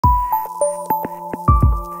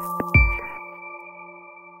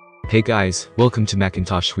Hey guys, welcome to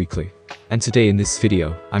Macintosh Weekly. And today in this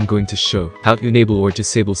video, I'm going to show how to enable or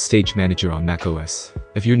disable Stage Manager on macOS.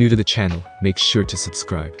 If you're new to the channel, make sure to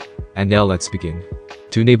subscribe. And now let's begin.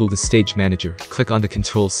 To enable the Stage Manager, click on the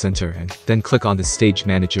Control Center and then click on the Stage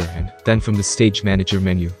Manager and then from the Stage Manager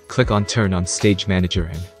menu, click on Turn on Stage Manager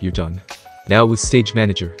and you're done. Now with Stage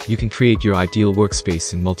Manager, you can create your ideal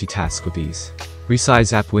workspace and multitask with ease.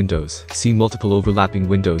 Resize app windows, see multiple overlapping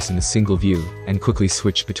windows in a single view, and quickly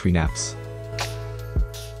switch between apps.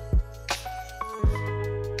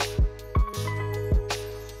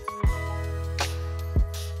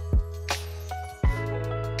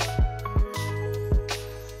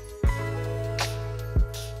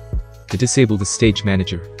 To disable the Stage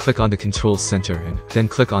Manager, click on the Control Center and then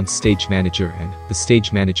click on Stage Manager and the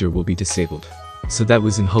Stage Manager will be disabled. So that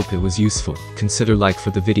was in hope it was useful. Consider like for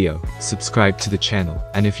the video, subscribe to the channel,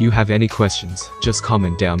 and if you have any questions, just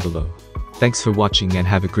comment down below. Thanks for watching and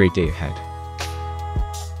have a great day ahead.